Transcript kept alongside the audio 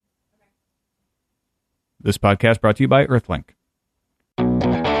This podcast brought to you by Earthlink.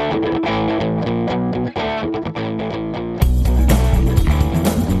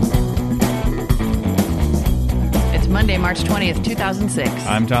 It's Monday, March 20th, 2006.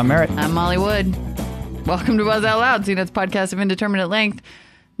 I'm Tom Merritt. I'm Molly Wood. Welcome to Buzz Out Loud, CNet's podcast of indeterminate length,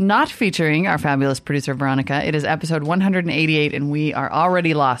 not featuring our fabulous producer, Veronica. It is episode 188, and we are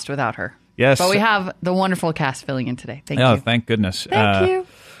already lost without her. Yes. But we have the wonderful cast filling in today. Thank Oh, you. thank goodness. Thank you.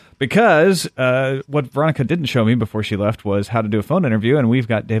 Because what Veronica didn't show me before she left was how to do a phone interview, and we've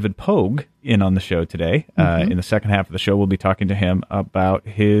got David Pogue in on the show today. In the second half of the show, we'll be talking to him about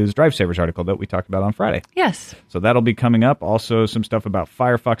his Drive Savers article that we talked about on Friday. Yes. So that'll be coming up. Also, some stuff about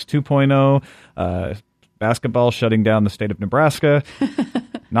Firefox 2.0, basketball shutting down the state of Nebraska.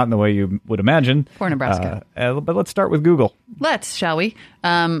 Not in the way you would imagine. Poor Nebraska. But let's start with Google. Let's, shall we?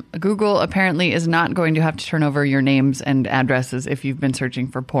 Google apparently is not going to have to turn over your names and addresses if you've been searching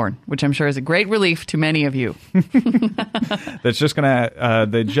for porn, which I'm sure is a great relief to many of you. That's just going to...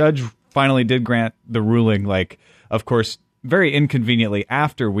 the judge finally did grant the ruling, of course, very inconveniently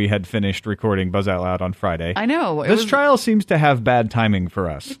after we had finished recording Buzz Out Loud on Friday. I know. This trial seems to have bad timing for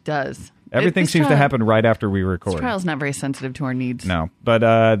us. It does. Everything seems to happen right after we record. This trial's not very sensitive to our needs. No, but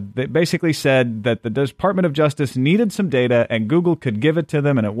they basically said that the Department of Justice needed some data and Google could give it to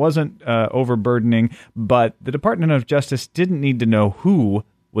them and it wasn't overburdening, but the Department of Justice didn't need to know who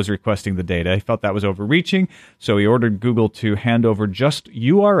was requesting the data. He felt that was overreaching, so he ordered Google to hand over just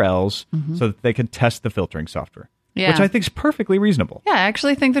URLs so that they could test the filtering software, which I think is perfectly reasonable. Yeah, I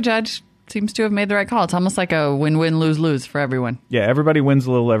actually think the judge seems to have made the right call. It's almost like a win-win, lose-lose for everyone. Yeah, everybody wins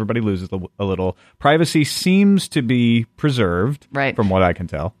a little, everybody loses a little. Privacy seems to be preserved, right, from what I can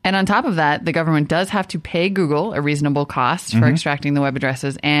tell. And on top of that, the government does have to pay Google a reasonable cost for extracting the web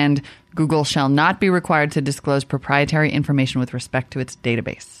addresses, and Google shall not be required to disclose proprietary information with respect to its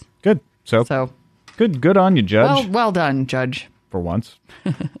database. Good. So good on you, Judge. Well done, Judge. For once.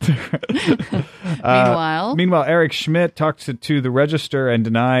 Meanwhile, Eric Schmidt talked to the Register and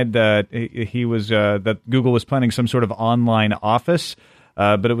denied that he was that Google was planning some sort of online office,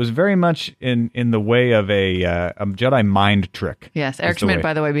 but it was very much in the way of a Jedi mind trick. Yes, Eric Schmidt,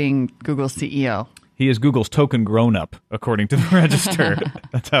 by the way, being Google's CEO. He is Google's token grown-up, according to the Register.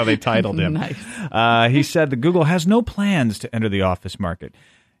 That's how they titled him. Nice. He said that Google has no plans to enter the office market.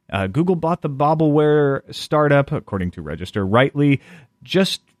 Google bought the Bobbleware startup, according to Register, rightly,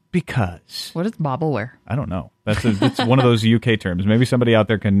 just because. What is Bobbleware? I don't know. It's one of those UK terms. Maybe somebody out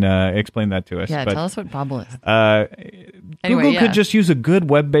there can explain that to us. Yeah, tell us what Bobble is. Google could just use a good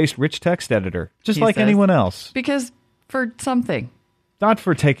web-based rich text editor, just like anyone else. Because for something. Not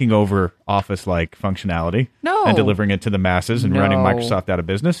for taking over Office-like functionality. No. And delivering it to the masses and running Microsoft out of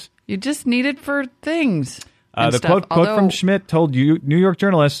business. You just need it for things. The quote from Schmidt told New York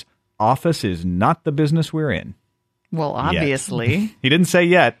journalists, Office is not the business we're in. Well, obviously. He didn't say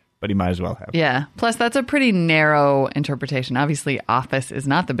yet, but he might as well have. Yeah. Plus, that's a pretty narrow interpretation. Obviously, Office is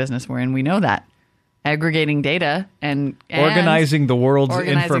not the business we're in. We know that. Aggregating data and organizing the world's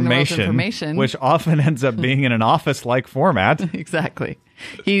information, which often ends up being in an Office-like format. Exactly.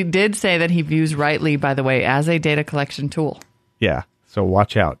 He did say that he views Rightly, by the way, as a data collection tool. Yeah. So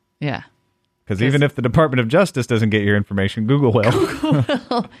watch out. Yeah. Because even if the Department of Justice doesn't get your information, Google will.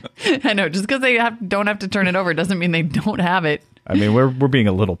 I know. Just because they don't have to turn it over doesn't mean they don't have it. I mean, we're being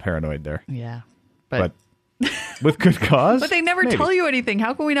a little paranoid there. Yeah. But with good cause. But they never tell you anything.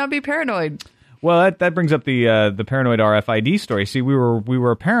 How can we not be paranoid? Well, that brings up the paranoid RFID story. See, we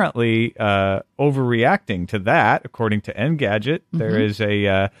were apparently overreacting to that, according to Engadget. There is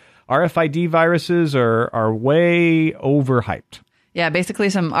RFID viruses are way overhyped. Yeah, basically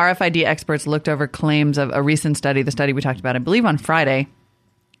some RFID experts looked over claims of a recent study, the study we talked about, I believe, on Friday,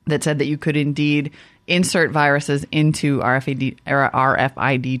 that said that you could indeed insert viruses into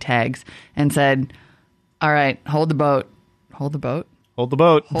RFID tags and said, all right, hold the boat. Hold the boat? Hold the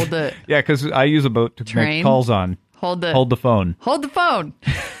boat. Hold the... Yeah, because I use a boat to make calls on. Hold the phone. Hold the phone.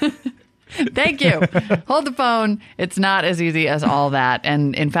 Thank you. Hold the phone. It's not as easy as all that.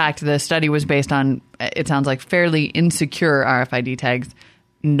 And in fact, the study was based on, it sounds like, fairly insecure RFID tags,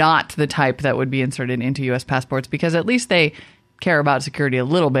 not the type that would be inserted into U.S. passports, because at least they care about security a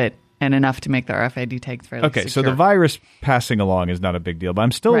little bit and enough to make the RFID tags fairly secure. Okay, so the virus passing along is not a big deal, but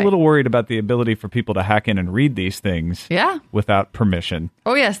I'm still a little worried about the ability for people to hack in and read these things without permission.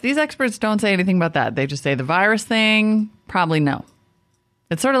 Oh, yes. These experts don't say anything about that. They just say the virus thing, probably no.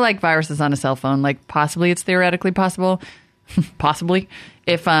 It's sort of like viruses on a cell phone. Like, possibly it's theoretically possible, possibly,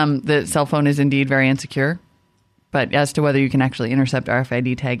 if the cell phone is indeed very insecure. But as to whether you can actually intercept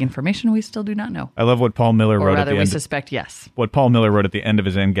RFID tag information, we still do not know. I love what Paul Miller wrote at the end. Or rather, we suspect yes. What Paul Miller wrote at the end of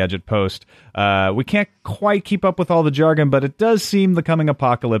his Engadget post. We can't quite keep up with all the jargon, but it does seem the coming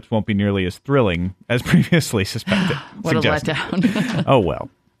apocalypse won't be nearly as thrilling as previously suspected. What suggested. a letdown. Oh, well.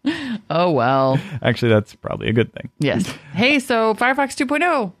 Oh, well. Actually, that's probably a good thing. Yes. Hey, so Firefox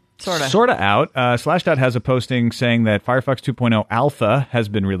 2.0. Sort of out. Slashdot has a posting saying that Firefox 2.0 Alpha has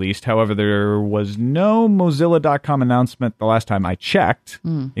been released. However, there was no Mozilla.com announcement the last time I checked.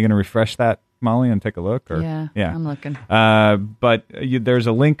 You going to refresh that, Molly, and take a look? Or? Yeah, I'm looking. But there's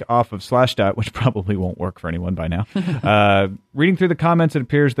a link off of Slashdot, which probably won't work for anyone by now. Reading through the comments, it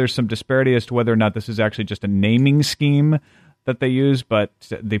appears there's some disparity as to whether or not this is actually just a naming scheme that they use, but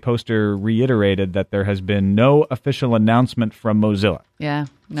the poster reiterated that there has been no official announcement from Mozilla. Yeah,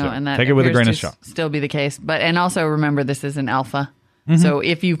 no, So and that take it with a grain of appears to salt. still be the case. And also remember, this is an alpha. So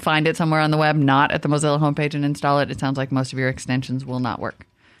if you find it somewhere on the web, not at the Mozilla homepage, and install it, it sounds like most of your extensions will not work.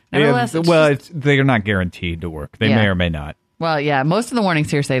 Nevertheless, they're not guaranteed to work. They may or may not. Well, yeah, most of the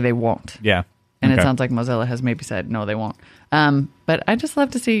warnings here say they won't. Yeah. And it sounds like Mozilla has maybe said, no, they won't. But I just love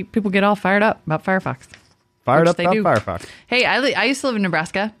to see people get all fired up about Firefox. Fired up about Firefox. Hey, I used to live in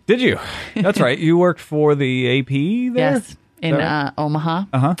Nebraska. Did you? That's right. You worked for the AP there? Yes, in Omaha.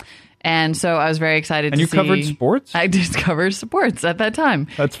 Uh-huh. And so I was very excited to see. And you covered sports? I did cover sports at that time.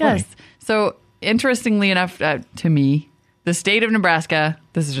 That's funny. Yes. So interestingly enough, to me, the state of Nebraska,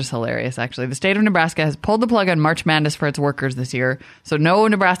 this is just hilarious, actually. The state of Nebraska has pulled the plug on March Madness for its workers this year. So no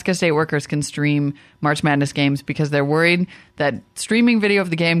Nebraska state workers can stream March Madness games because they're worried that streaming video of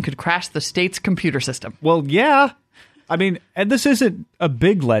the game could crash the state's computer system. Well, yeah. I mean, and this isn't a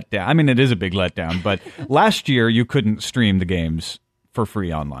big letdown. I mean, it is a big letdown, but last year you couldn't stream the games for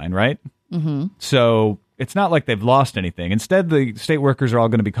free online, right? Mm-hmm. So it's not like they've lost anything. Instead, the state workers are all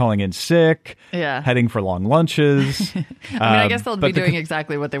going to be calling in sick, heading for long lunches. I guess they'll be doing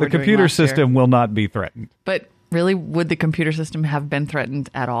exactly what they were doing last year. The computer system will not be threatened. But really, would the computer system have been threatened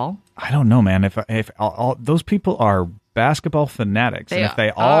at all? I don't know, man. If all those people are basketball fanatics, and if they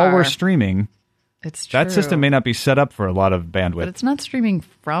all were streaming, it's true. That system may not be set up for a lot of bandwidth. But it's not streaming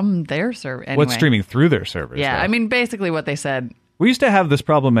from their server anyway. What's streaming through their servers? Yeah, though. I mean, basically what they said. We used to have this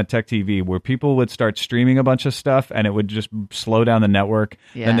problem at Tech TV where people would start streaming a bunch of stuff and it would just slow down the network.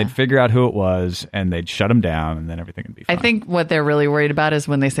 Yeah. Then they'd figure out who it was and they'd shut them down and then everything would be fine. I think what they're really worried about is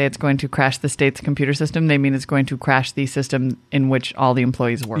when they say it's going to crash the state's computer system, they mean it's going to crash the system in which all the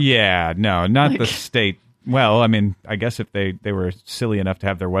employees work. Yeah, no, not the state. Well, I mean, I guess if they were silly enough to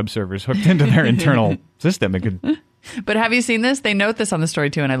have their web servers hooked into their internal system, it could... But have you seen this? They note this on the story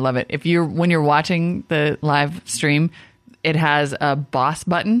too, and I love it. When you're watching the live stream, it has a boss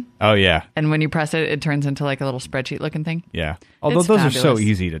button. Oh, yeah. And when you press it, it turns into like a little spreadsheet looking thing. Yeah. Although it's those fabulous. are so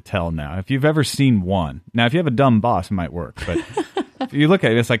easy to tell now. If you've ever seen one. Now, if you have a dumb boss, it might work. But if you look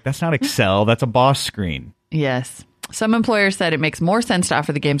at it, it's like, that's not Excel. That's a boss screen. Yes. Some employers said it makes more sense to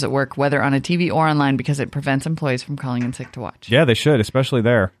offer the games at work, whether on a TV or online, because it prevents employees from calling in sick to watch. Yeah, they should, especially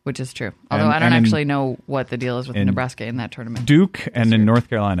there. Which is true. Although I don't actually know what the deal is with Nebraska in that tournament. Duke and in North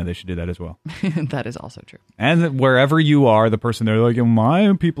Carolina, they should do that as well. That is also true. And wherever you are, the person they're like,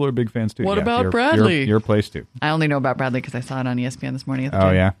 my people are big fans too. What about Bradley? Your place too. I only know about Bradley because I saw it on ESPN this morning at the gym.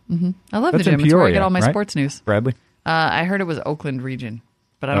 Oh, yeah? Mm-hmm. I love That's the gym. in It's where I get Peoria, all my right? sports news. Bradley? I heard it was Oakland region.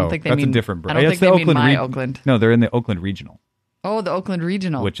 But I don't think they that's mean a different I don't think they mean my Oakland. No, they're in the Oakland Regional. Oh, the Oakland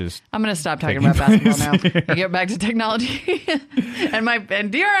Regional. Which is... I'm going to stop talking about basketball now and get back to technology. and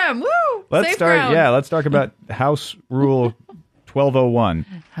DRM, woo! Let's talk about House Rule 1201.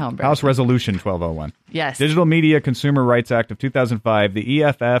 House Resolution 1201. Yes. Digital Media Consumer Rights Act of 2005. The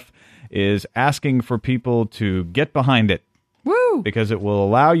EFF is asking for people to get behind it. Woo! Because it will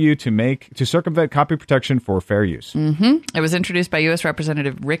allow you to circumvent copy protection for fair use. Mm-hmm. It was introduced by U.S.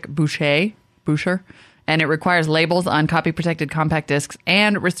 Representative Rick Boucher, and it requires labels on copy-protected compact discs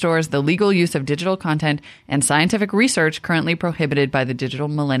and restores the legal use of digital content and scientific research currently prohibited by the Digital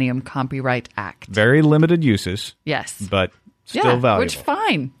Millennium Copyright Act. Very limited uses. Yes. But still valuable. Which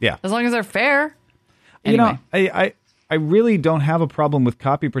fine. Yeah. As long as they're fair. Anyway. You know, I really don't have a problem with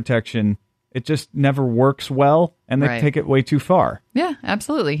copy protection. It just never works well, and they take it way too far. Yeah,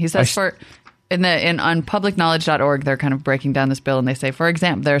 absolutely. He says on publicknowledge.org, they're kind of breaking down this bill, and they say, for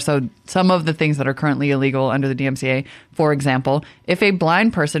example, some of the things that are currently illegal under the DMCA. For example, if a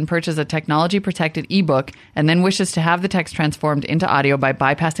blind person purchases a technology-protected ebook and then wishes to have the text transformed into audio by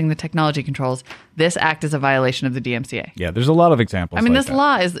bypassing the technology controls, this act is a violation of the DMCA. Yeah, there's a lot of examples. I mean, like this that.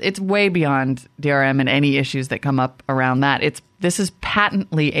 law it's way beyond DRM and any issues that come up around that. This is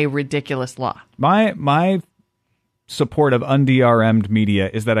patently a ridiculous law. My support of un-DRM'd media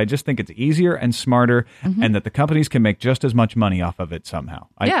is that I just think it's easier and smarter, and that the companies can make just as much money off of it somehow.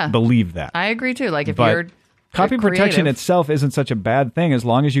 I believe that. I agree too. Like if But you're copy protection creative. itself isn't such a bad thing as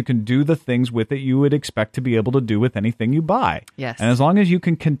long as you can do the things with it you would expect to be able to do with anything you buy. Yes. And as long as you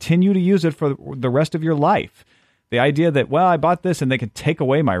can continue to use it for the rest of your life. The idea that, well, I bought this and they could take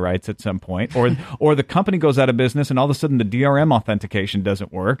away my rights at some point, or the company goes out of business and all of a sudden the DRM authentication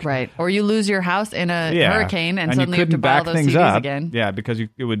doesn't work. Right. Or you lose your house in a hurricane and suddenly you have to couldn't buy all back those things CDs up. again. Yeah, because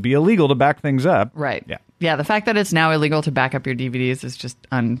it would be illegal to back things up. Right. Yeah. Yeah, the fact that it's now illegal to back up your DVDs is just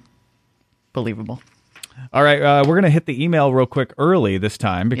unbelievable. All right, we're going to hit the email real quick early this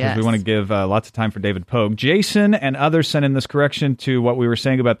time because we want to give lots of time for David Pogue. Jason and others sent in this correction to what we were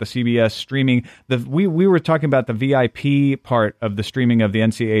saying about the CBS streaming. We were talking about the VIP part of the streaming of the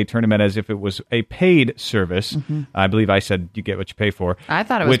NCAA tournament as if it was a paid service. I believe I said you get what you pay for. I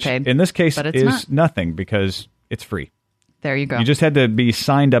thought it was which paid, in this case but it's is not. nothing because it's free. There you go. You just had to be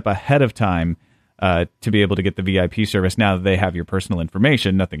signed up ahead of time to be able to get the VIP service. Now that they have your personal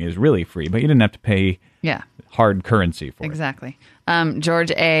information, nothing is really free, but you didn't have to pay hard currency for it. Exactly.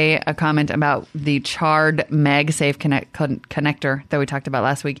 George a comment about the charred MagSafe connector that we talked about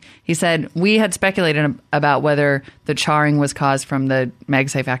last week. He said, we had speculated about whether the charring was caused from the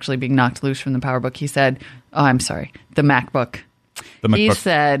MagSafe actually being knocked loose from the PowerBook. He said, the MacBook. He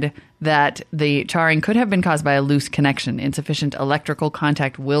said that the charring could have been caused by a loose connection. Insufficient electrical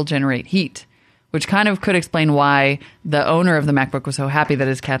contact will generate heat, which kind of could explain why the owner of the MacBook was so happy that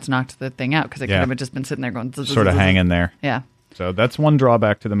his cats knocked the thing out, because it could have just been sitting there going... Sort of hanging there. Yeah. So that's one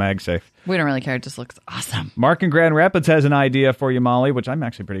drawback to the MagSafe. We don't really care. It just looks awesome. Mark in Grand Rapids has an idea for you, Molly, which I'm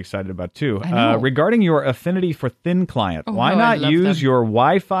actually pretty excited about, too. Regarding your affinity for thin client, why not use your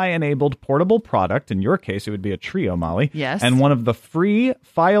Wi-Fi-enabled portable product? In your case, it would be a Trio, Molly. Yes. And one of the free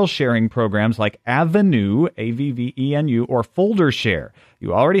file-sharing programs like Avenu, A-V-V-E-N-U, or Folder Share.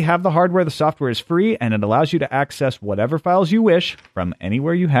 You already have the hardware. The software is free, and it allows you to access whatever files you wish from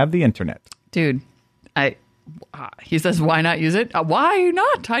anywhere you have the internet. Dude, he says, why not use it? Why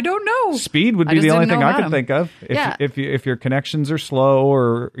not? I don't know. Speed would be the only thing I could think of. If your connections are slow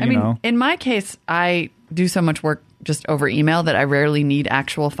or, you know. In my case, I do so much work just over email that I rarely need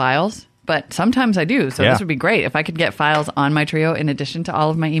actual files. But sometimes I do. So this would be great. If I could get files on my Trio in addition to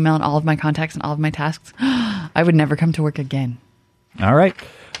all of my email and all of my contacts and all of my tasks, I would never come to work again. All right.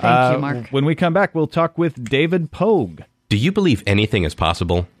 Thank you, Mark. When we come back, we'll talk with David Pogue. Do you believe anything is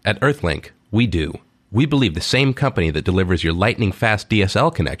possible? At Earthlink, we do. We believe the same company that delivers your lightning-fast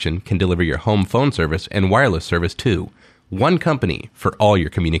DSL connection can deliver your home phone service and wireless service too. One company for all your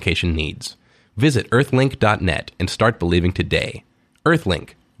communication needs. Visit earthlink.net and start believing today.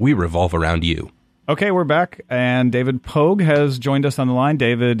 Earthlink, we revolve around you. Okay, we're back, and David Pogue has joined us on the line.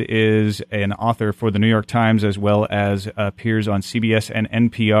 David is an author for the New York Times as well as appears on CBS and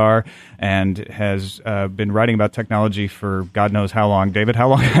NPR and has been writing about technology for God knows how long. David, how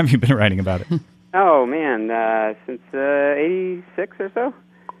long have you been writing about it? Oh, man, since 86 or so.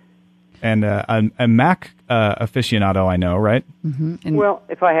 And a Mac aficionado, I know, right? Mm-hmm. Well,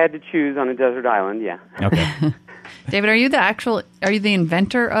 if I had to choose on a desert island, yeah. Okay. David, are you the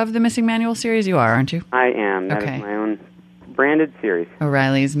inventor of the Missing Manual series? You are, aren't you? I am. That is my own branded series.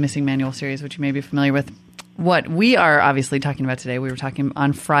 O'Reilly's Missing Manual series, which you may be familiar with. What we are obviously talking about today, we were talking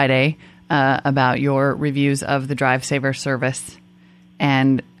on Friday about your reviews of the Drive Saver service.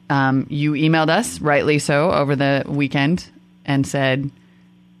 And you emailed us, rightly so, over the weekend and said,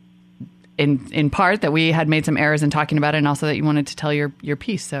 in part, that we had made some errors in talking about it and also that you wanted to tell your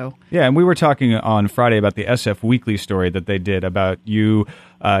piece. So yeah, and we were talking on Friday about the SF Weekly story that they did about you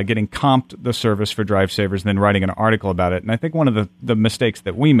getting comped the service for Drive Savers and then writing an article about it. And I think one of the mistakes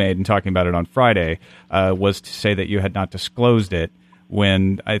that we made in talking about it on Friday was to say that you had not disclosed it,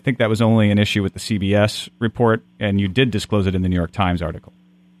 when I think that was only an issue with the CBS report, and you did disclose it in the New York Times article.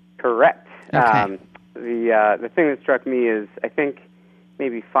 Correct. Okay. The thing that struck me is, I think,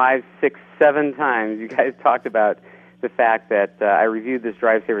 maybe 5, 6, 7 times you guys talked about the fact that I reviewed this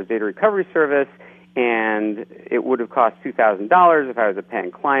Drive Savers data recovery service, and it would have cost $2,000 if I was a paying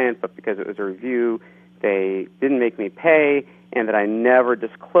client, but because it was a review, they didn't make me pay, and that I never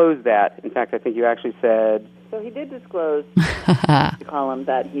disclosed that. In fact, I think you actually said... So he did disclose the column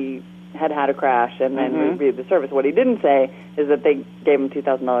that he had a crash and then reviewed the service. What he didn't say is that they gave him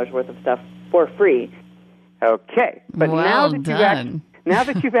 $2,000 worth of stuff for free. Okay. But well now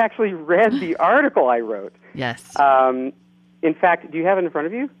that you've actually read the article I wrote. Yes. In fact, do you have it in front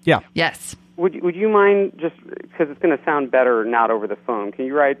of you? Yeah. Yes. Would you mind, just because it's going to sound better not over the phone, can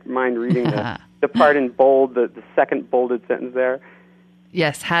you mind reading the part in bold, the second bolded sentence there?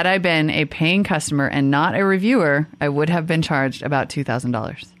 Yes, had I been a paying customer and not a reviewer, I would have been charged about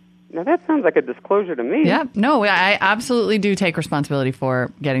 $2,000. Now, that sounds like a disclosure to me. Yeah, no, I absolutely do take responsibility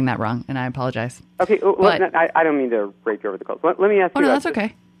for getting that wrong, and I apologize. Okay, I don't mean to break you over the coals. Let me ask you. Oh, no, that's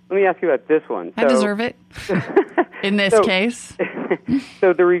okay. Let me ask you about this one. I deserve it in this case.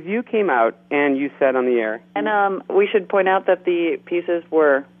 So the review came out, and you said on the air. And we should point out that the pieces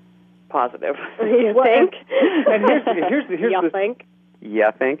were positive. You think? And here's You think?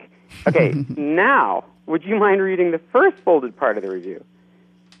 Yeah, think. Okay, now, would you mind reading the first folded part of the review?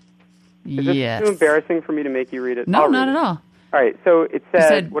 Is this too embarrassing for me to make you read it? No, not at all. All right, so it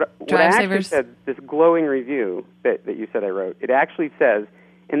said, what I Drive actually Savers. said, this glowing review that you said I wrote, it actually says,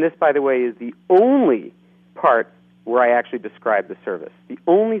 and this, by the way, is the only part where I actually describe the service, the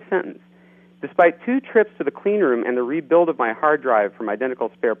only sentence. Despite 2 trips to the clean room and the rebuild of my hard drive from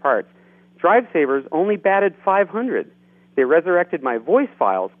identical spare parts, Drive Savers only batted 500. They resurrected my voice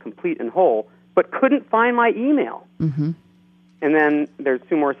files, complete and whole, but couldn't find my email. Mm-hmm. And then there's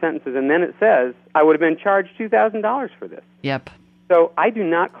 2 more sentences, and then it says, I would have been charged $2,000 for this. Yep. So I do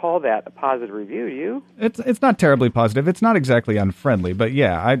not call that a positive review. Do you? It's not terribly positive. It's not exactly unfriendly, but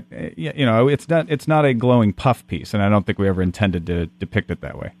it's not a glowing puff piece, and I don't think we ever intended to depict it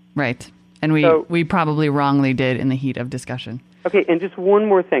that way. Right. And we probably wrongly did in the heat of discussion. Okay, and just one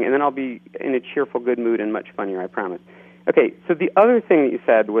more thing, and then I'll be in a cheerful, good mood and much funnier, I promise. Okay, so the other thing that you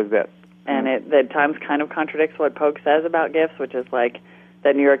said was this. And it at times kind of contradicts what Pogue says about gifts, which is like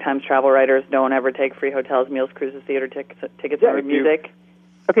that New York Times travel writers don't ever take free hotels, meals, cruises, theater tickets, or music.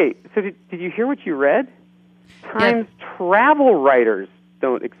 Okay, so did you hear what you read? Times travel writers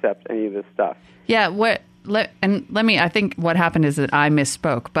don't accept any of this stuff. Yeah, I think what happened is that I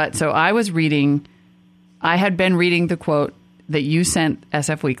misspoke. But so I had been reading the quote that you sent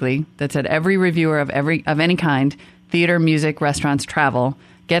SF Weekly that said every reviewer of any kind, theater, music, restaurants, travel,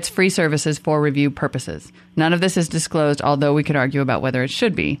 gets free services for review purposes. None of this is disclosed, although we could argue about whether it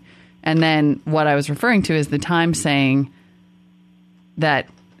should be. And then what I was referring to is the Times saying that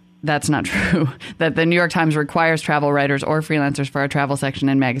that's not true, that the New York Times requires travel writers or freelancers for our travel section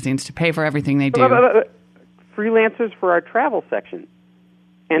in magazines to pay for everything they do. Freelancers for our travel section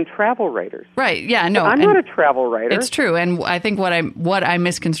and travel writers. Right, yeah, no. I'm not a travel writer. It's true, and I think what I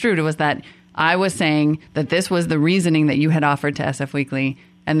misconstrued was that I was saying that this was the reasoning that you had offered to SF Weekly,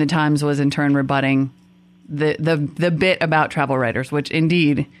 and the Times was in turn rebutting the bit about travel writers, which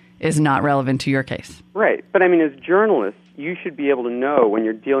indeed is not relevant to your case. Right. But I mean, as journalists, you should be able to know when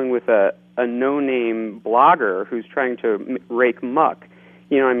you're dealing with a no-name blogger who's trying to rake muck.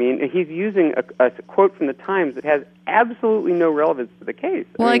 You know what I mean? He's using a quote from the Times that has absolutely no relevance to the case.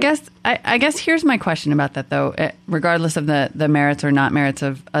 Well, I guess here's my question about that, though. Regardless of the merits or not merits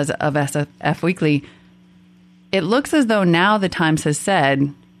of SF Weekly, it looks as though now the Times has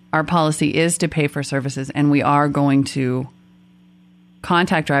said our policy is to pay for services, and we are going to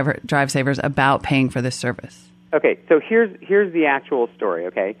contact Drive Savers about paying for this service. Okay, so here's the actual story,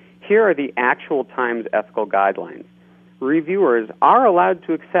 okay? Here are the actual Times ethical guidelines. Reviewers are allowed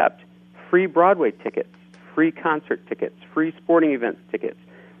to accept free Broadway tickets, free concert tickets, free sporting events tickets,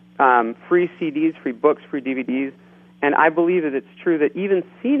 free CDs, free books, free DVDs, and I believe that it's true that even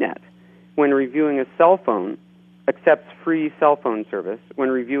CNet, when reviewing a cell phone, accepts free cell phone service. When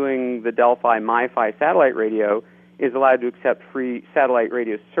reviewing the Delphi MiFi satellite radio, is allowed to accept free satellite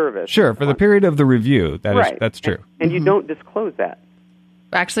radio service. Sure, for the period of the review, that's true. And you don't disclose that.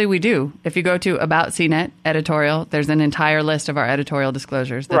 Actually, we do. If you go to About CNet editorial, there's an entire list of our editorial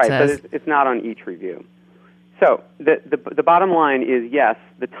disclosures that says... but it's not on each review. So the bottom line is, yes,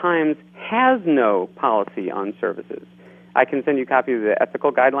 the Times has no policy on services. I can send you a copy of the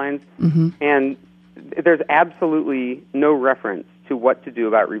ethical guidelines, and there's absolutely no reference to what to do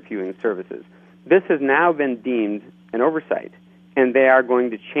about reviewing services. This has now been deemed an oversight, and they are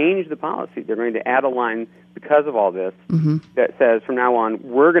going to change the policy. They're going to add a line because of all this that says from now on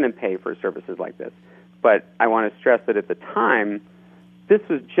we're going to pay for services like this. But I want to stress that at the time, this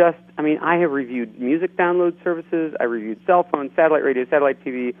was just, I mean, I have reviewed music download services, I reviewed cell phones, satellite radio, satellite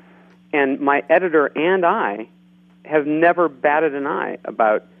TV, and my editor and I have never batted an eye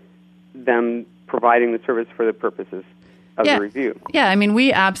about them providing the service for the purposes of the review. Yeah, I mean,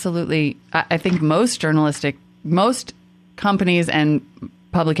 we absolutely, I think most companies and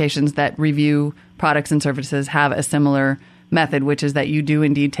publications that review products and services have a similar method, which is that you do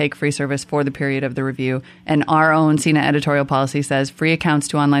indeed take free service for the period of the review. And our own CNET editorial policy says free accounts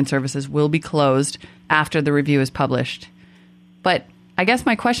to online services will be closed after the review is published. But I guess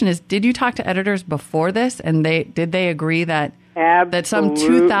my question is, did you talk to editors before this, and did they agree that some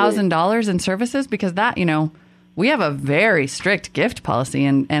 $2,000 in services? Because that, we have a very strict gift policy.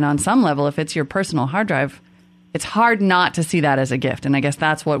 And on some level, if it's your personal hard drive, it's hard not to see that as a gift. And I guess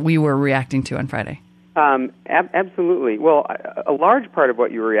that's what we were reacting to on Friday. Absolutely. Well, a large part of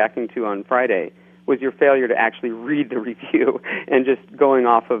what you were reacting to on Friday was your failure to actually read the review and just going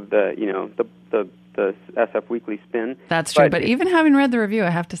off of the SF Weekly spin. That's true. But even having read the review, I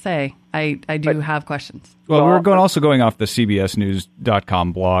have to say, I do have questions. Well, we're also going off the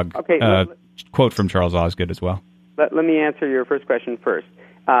CBSNews.com blog. Okay. Quote from Charles Osgood as well. Let me answer your first question first.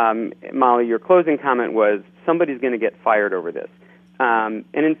 Molly, your closing comment was somebody's going to get fired over this. And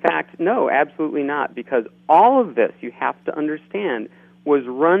in fact, no, absolutely not, because all of this, you have to understand, was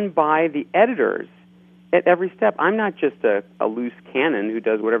run by the editors at every step. I'm not just a loose cannon who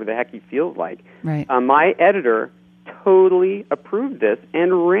does whatever the heck he feels like. Right. My editor totally approved this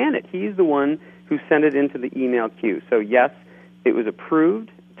and ran it. He's the one who sent it into the email queue. So yes, it was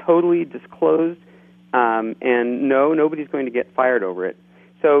approved, totally disclosed, and no, nobody's going to get fired over it.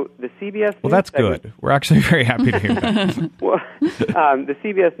 So the CBS Well, that's good. We're actually very happy to hear that. Well, the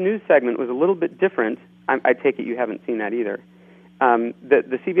CBS News segment was a little bit different. I take it you haven't seen that either.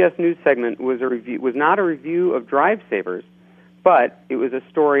 The CBS News segment was not a review of Drive Savers, but it was a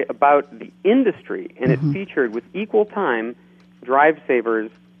story about the industry, and it featured with equal time Drive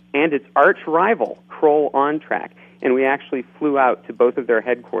Savers and its arch rival, Kroll On Track. And we actually flew out to both of their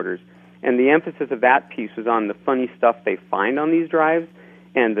headquarters. And the emphasis of that piece was on the funny stuff they find on these drives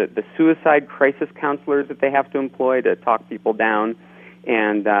and the suicide crisis counselors that they have to employ to talk people down.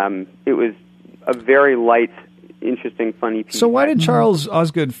 And it was a very light, interesting, funny piece. So why did Charles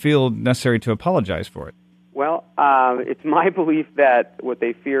Osgood feel necessary to apologize for it? Well, it's my belief that what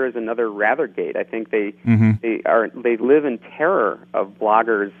they fear is another Rathergate. I think they live in terror of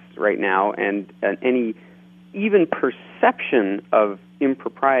bloggers right now and any even perception of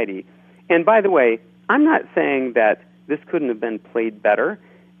impropriety. And by the way, I'm not saying that this couldn't have been played better.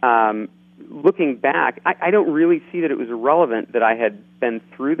 Looking back, I don't really see that it was irrelevant that I had been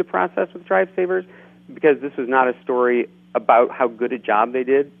through the process with Drive Savers, because this was not a story about how good a job they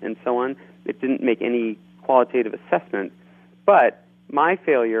did and so on. It didn't make any qualitative assessment. But my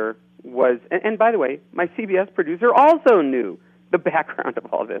failure was, and by the way, my CBS producer also knew the background of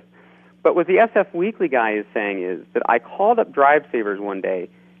all this. But what the SF Weekly guy is saying is that I called up Drive Savers one day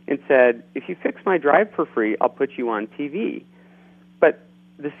and said, if you fix my drive for free, I'll put you on TV. But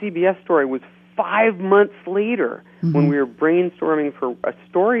the CBS story was 5 months later when we were brainstorming for a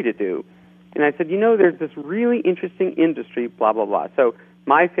story to do. And I said, there's this really interesting industry, blah, blah, blah. So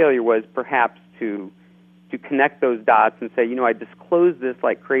my failure was perhaps to connect those dots and say, I disclosed this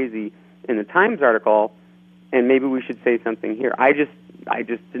like crazy in the Times article, and maybe we should say something here. I just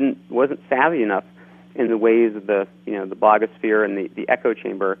wasn't savvy enough in the ways of the blogosphere and the echo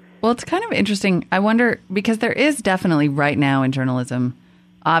chamber. Well, it's kind of interesting. I wonder, because there is definitely right now in journalism,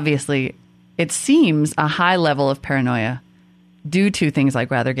 obviously, it seems a high level of paranoia due to things like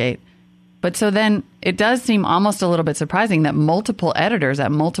Rathergate. But so then it does seem almost a little bit surprising that multiple editors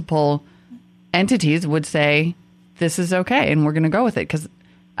at multiple entities would say, this is okay, and we're going to go with it.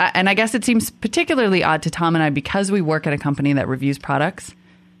 And I guess it seems particularly odd to Tom and I because we work at a company that reviews products,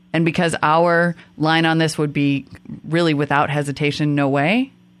 and because our line on this would be really without hesitation, no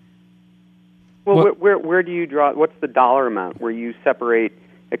way. Well, where do you draw? What's the dollar amount where you separate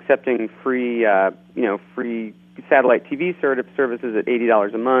accepting free satellite TV services at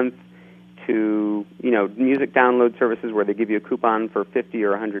 $80 a month to music download services where they give you a coupon for $50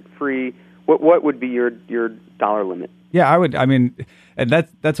 or $100 free? What would be your dollar limit? Yeah, I would. I mean, and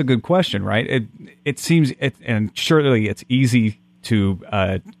that's a good question, right? It seems, and surely it's easy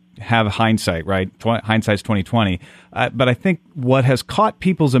to have hindsight, right? Hindsight's 20/20. But I think what has caught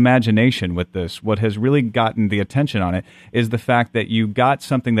people's imagination with this, what has really gotten the attention on it, is the fact that you got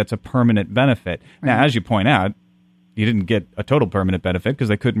something that's a permanent benefit. Now, as you point out, you didn't get a total permanent benefit because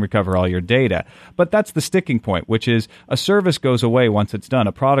they couldn't recover all your data. But that's the sticking point, which is a service goes away once it's done.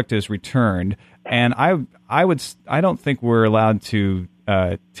 A product is returned, and I don't think we're allowed to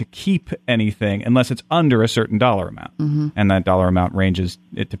keep anything unless it's under a certain dollar amount. And that dollar amount ranges.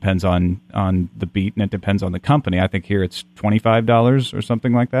 It depends on the beat, and it depends on the company. I think here it's $25 or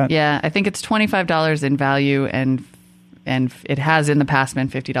something like that. Yeah, I think it's $25 in value, and it has in the past been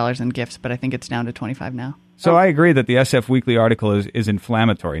 $50 in gifts, but I think it's down to $25 now. So I agree that the SF Weekly article is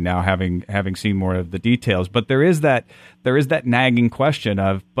inflammatory now, having seen more of the details. But there is that nagging question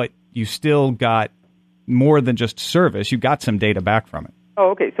of, but you still got more than just service. You got some data back from it. Oh,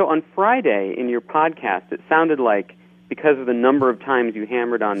 okay. So on Friday in your podcast, it sounded like because of the number of times you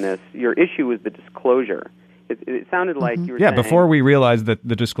hammered on this, your issue was the disclosure. It sounded like you were Yeah, saying... before we realized that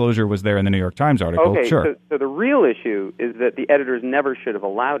the disclosure was there in the New York Times article, okay, sure. So the real issue is that the editors never should have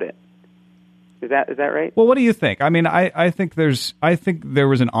allowed it. Is that right? Well, what do you think? I mean, I think there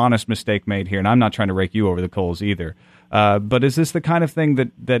was an honest mistake made here, and I'm not trying to rake you over the coals either. But is this the kind of thing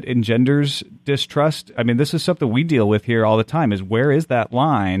that engenders distrust? I mean, this is something we deal with here all the time, is where is that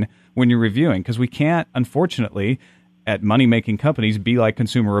line when you're reviewing? Because we can't, unfortunately, at money-making companies, be like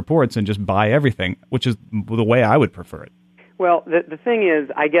Consumer Reports and just buy everything, which is the way I would prefer it. Well, the thing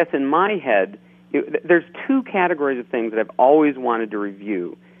is, I guess in my head, there's two categories of things that I've always wanted to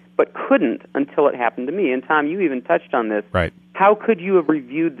review, but couldn't until it happened to me. And Tom, you even touched on this. Right. How could you have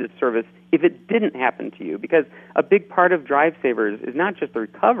reviewed this service if it didn't happen to you? Because a big part of Drive Savers is not just the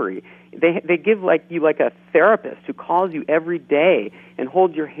recovery. They give you like a therapist who calls you every day and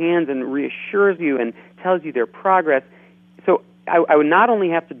holds your hands and reassures you and tells you their progress. So I would not only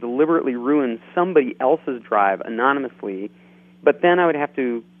have to deliberately ruin somebody else's drive anonymously, but then I would have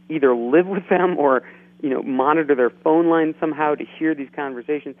to either live with them or monitor their phone line somehow to hear these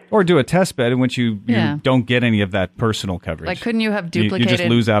conversations. Or do a test bed in which you don't get any of that personal coverage. Like, couldn't you have duplicated... You just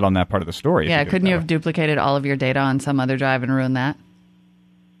lose out on that part of the story. Yeah, couldn't you have duplicated all of your data on some other drive and ruined that?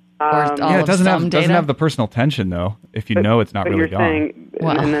 It doesn't have the personal tension, though, if you know it's not really gone. Saying,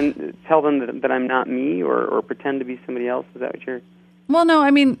 and then tell them that I'm not me or pretend to be somebody else? Is that what you're... Well, no, I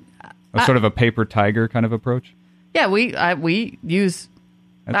mean... sort of a paper tiger kind of approach? Yeah, we use...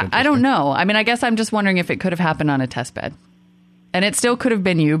 I don't know. I mean, I guess I'm just wondering if it could have happened on a test bed. And it still could have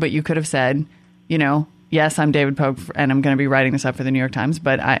been you, but you could have said, yes, I'm David Pogue, and I'm going to be writing this up for the New York Times,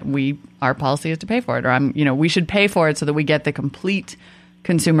 but our policy is to pay for it. Or we should pay for it so that we get the complete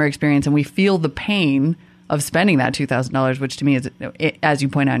consumer experience and we feel the pain of spending that $2,000, which to me is, as you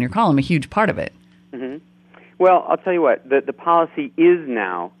point out in your column, a huge part of it. Mm-hmm. Well, I'll tell you what, the policy is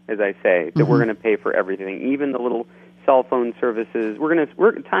now, as I say, that we're going to pay for everything, even the little cell phone services.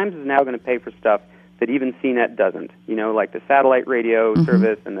 Times is now going to pay for stuff that even CNet doesn't. Like the satellite radio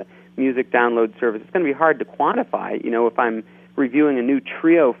service and the music download service. It's going to be hard to quantify. If I'm reviewing a new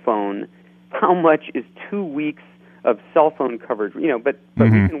Trio phone, how much is 2 weeks of cell phone coverage? But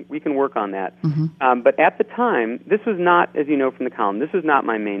we can work on that. But at the time, this was not, as you know from the column, this was not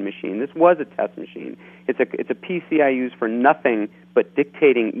my main machine. This was a test machine. It's a PC I use for nothing but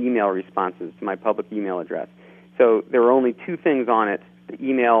dictating email responses to my public email address. So there were only two things on it, the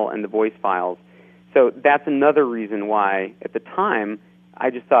email and the voice files. So that's another reason why, at the time,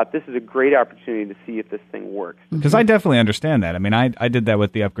 I just thought this is a great opportunity to see if this thing works. Because I definitely understand that. I mean, I did that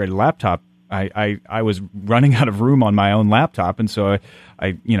with the upgraded laptop. I was running out of room on my own laptop, and so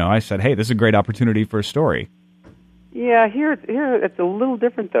I said, hey, this is a great opportunity for a story. Yeah, here it's a little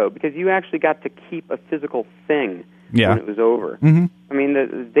different, though, because you actually got to keep a physical thing when it was over. I mean,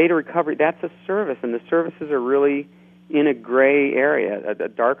 the data recovery, that's a service, and the services are really in a gray area, a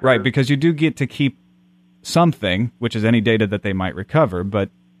darker... Right, because you do get to keep something, which is any data that they might recover, but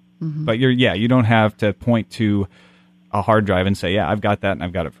you don't have to point to a hard drive and say, yeah, I've got that and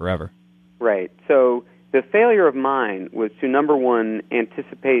I've got it forever. Right. So the failure of mine was to, number one,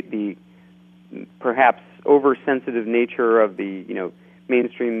 anticipate the perhaps oversensitive nature of the,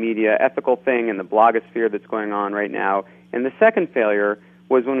 mainstream media ethical thing and the blogosphere that's going on right now. And the second failure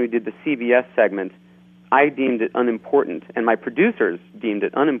was when we did the CBS segment, I deemed it unimportant, and my producers deemed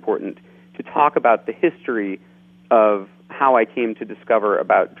it unimportant, to talk about the history of how I came to discover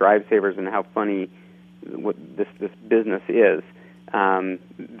about Drive Savers and how funny what this business is.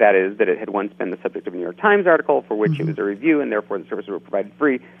 That is, that it had once been the subject of a New York Times article for which it was a review, and therefore the services were provided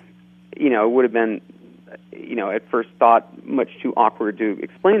free. It would have been, at first thought much too awkward to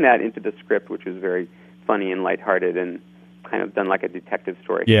explain that into the script, which was very funny and lighthearted and kind of done like a detective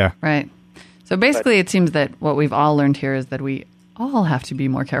story. Yeah. Right. So basically, it seems that what we've all learned here is that we all have to be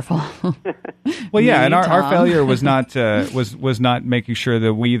more careful. Well, yeah, and our failure was not was not making sure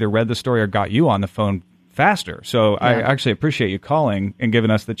that we either read the story or got you on the phone faster. So I actually appreciate you calling and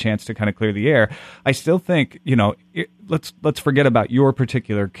giving us the chance to kind of clear the air. I still think, let's forget about your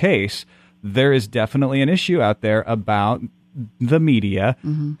particular case. There is definitely an issue out there about the media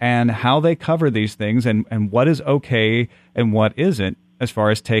and how they cover these things and what is okay and what isn't as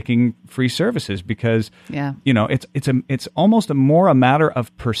far as taking free services, because it's almost more a matter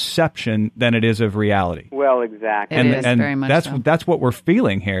of perception than it is of reality. Well, exactly. It is very much so. That's what we're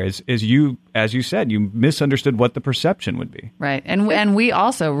feeling here is you, as you said, you misunderstood what the perception would be. Right. And we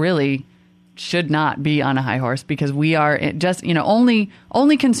also really should not be on a high horse, because we are just, only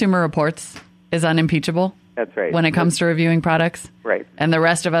Consumer Reports is unimpeachable. That's right. When it comes to reviewing products. Right. And the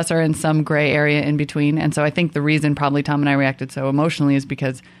rest of us are in some gray area in between. And so I think the reason probably Tom and I reacted so emotionally is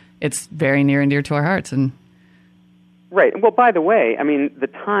because it's very near and dear to our hearts. And Right. Well, by the way, I mean, the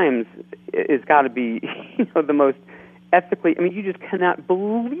Times has got to be, the most ethically. I mean, you just cannot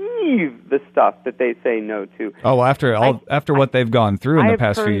believe the stuff that they say no to. Oh, after what they've gone through in the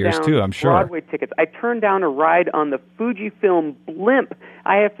past few years too, I'm sure. Broadway tickets. I turned down a ride on the Fujifilm blimp.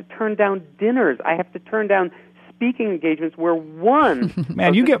 I have to turn down dinners. I have to turn down speaking engagements where one...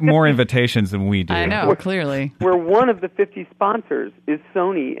 Man, you get more invitations than we do. I know, clearly. Where one of the 50 sponsors is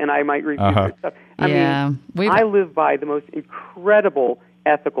Sony, and I might review their stuff. I mean, I live by the most incredible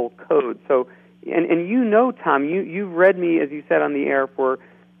ethical code. So, and Tom, you've read me, as you said on the air, for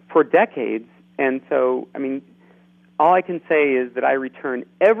decades. And so, I mean, all I can say is that I return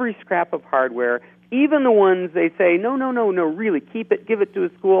every scrap of hardware, even the ones they say, no, really, keep it, give it to a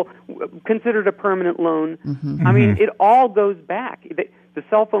school, consider it a permanent loan. Mm-hmm. I mean, it all goes back. The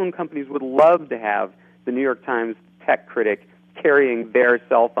cell phone companies would love to have the New York Times tech critic carrying their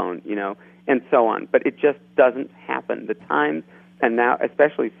cell phone, and so on. But it just doesn't happen. The Times, and now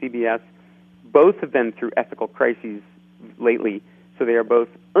especially CBS, both have been through ethical crises lately, so they are both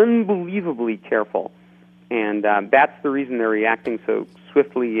unbelievably careful. And that's the reason they're reacting so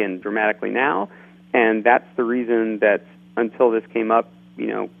swiftly and dramatically now. And that's the reason that until this came up,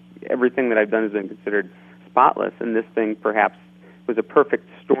 everything that I've done has been considered spotless. And this thing perhaps was a perfect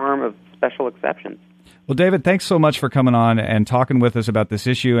storm of special exceptions. Well, David, thanks so much for coming on and talking with us about this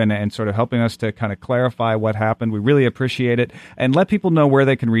issue and sort of helping us to kind of clarify what happened. We really appreciate it. And let people know where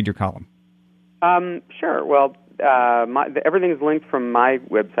they can read your column. Sure. Well, everything is linked from my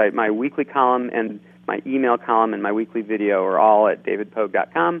website. My weekly column and my email column and my weekly video are all at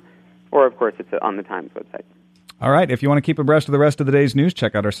davidpogue.com. Or, of course, it's on the Times website. All right. If you want to keep abreast of the rest of the day's news,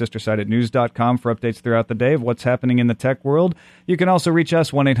 check out our sister site at news.com for updates throughout the day of what's happening in the tech world. You can also reach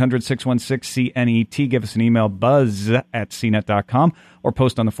us, 1-800-616-CNET. Give us an email, buzz@cnet.com, or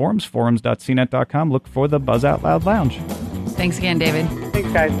post on the forums, forums.cnet.com. Look for the Buzz Out Loud Lounge. Thanks again, David.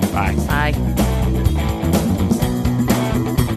 Thanks, guys. Bye. Bye.